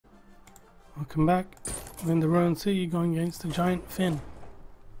Welcome back. We're in the Ruined City going against the Giantfin.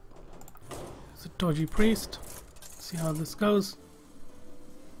 It's a dodgy priest. Let's see how this goes.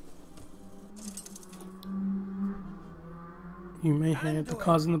 You may hear the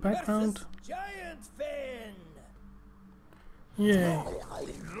cars in the background. Giantfin! Yay.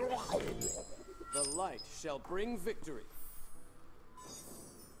 The light shall bring victory.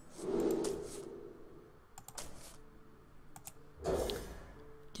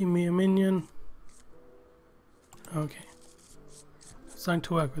 Give me a minion. Okay. Something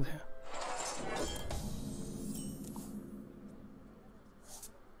to work with here.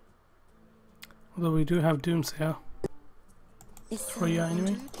 Although we do have Doomsayer. For you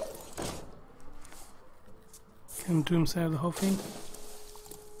anyway. Can Doomsayer the whole thing.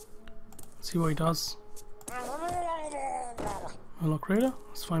 See what he does. Unlock Raider,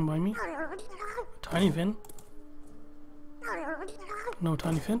 that's fine by me. Tiny Fin. No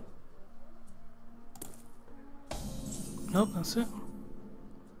Tiny Fin. Nope, that's it.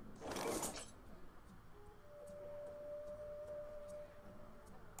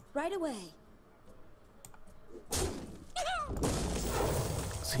 Right away.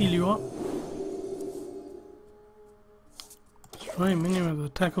 Let's heal you up. Destroy a minion with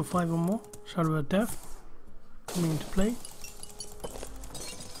attack of 5 or more. Shadow of Death coming into play.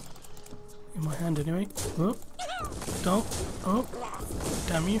 In my hand anyway. Oh, don't. Oh,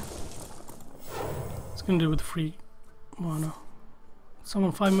 damn you. It's gonna do with free mana.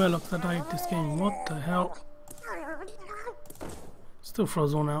 Someone 5 Murlocs that died this game. What the hell? Still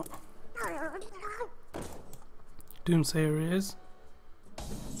throws one out. Doomsayer it is.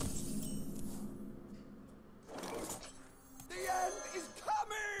 The end is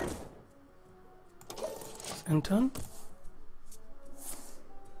coming! End turn.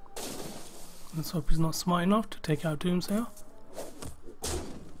 Let's hope he's not smart enough to take out Doomsayer.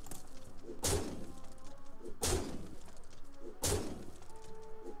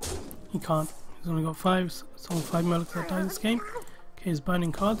 He can't. He's only got 5. It's only 5 Murlocs that die this game. Okay, he's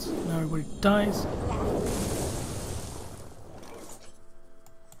burning cards. Now everybody dies.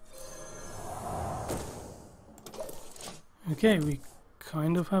 Okay, we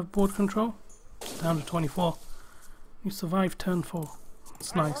kind of have board control. Down to 24. You survived turn 4.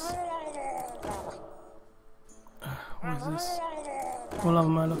 It's nice. What is this? All other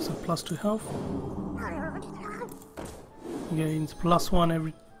Murlocs have +2 health. He gains +1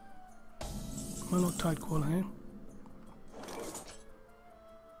 every Murloc Tidecaller here.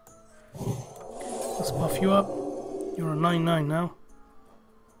 Let's buff you up. You're a 9/9 now.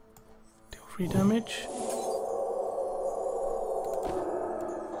 Deal 3 damage.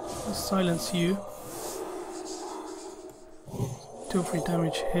 Let's silence you. Deal 3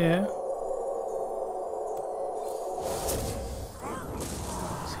 damage here.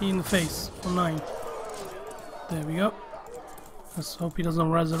 See in the face for 9. There we go. Let's hope he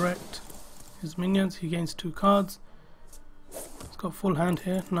doesn't resurrect his minions. He gains 2 cards. He's got full hand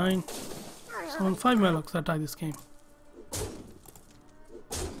here. 9. So on 5 Murlocs that die this game.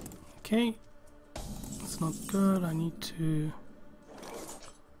 Okay. That's not good. I need to...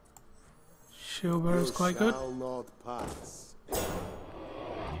 Shield Bearer is quite good.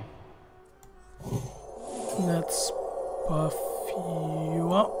 Let's buff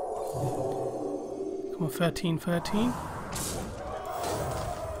you up. Come on, 13/13.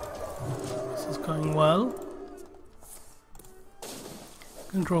 This is going well. I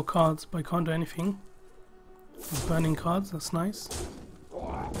can draw cards, but I can't do anything. He's burning cards, that's nice.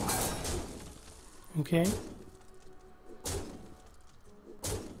 Okay.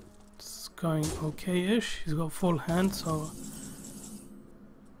 It's going okay-ish. He's got full hand, so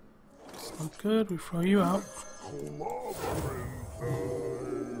it's not good. We throw you out.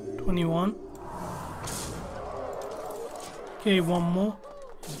 21. Okay, one more.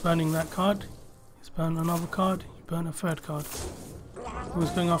 He's burning that card. He's burned another card. He burned a 3rd card.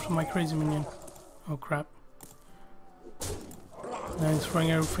 Who's going after my crazy minion? Oh crap. Now he's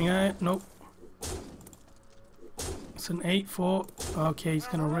throwing everything at it. Nope. It's an 8/4. Okay, he's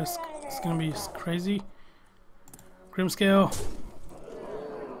gonna risk. It's gonna be crazy. Grimscale.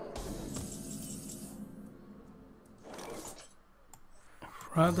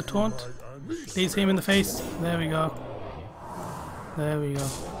 Throw out the taunt. Please hit him in the face. There we go. There we go.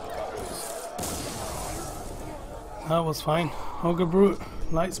 That was fine. Ogre Brute,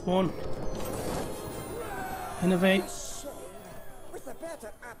 Light Spawn. Innovate. With a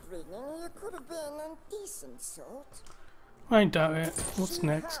better upbringing, you could have been a decent sort. I doubt it. What's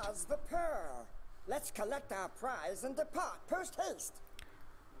next? Has the pearl. Let's collect our prize and depart post haste.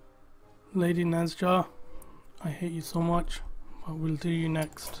 Lady Nazjar, I hate you so much, but we'll do you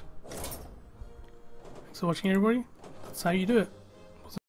next. for watching, everybody. That's how you do it.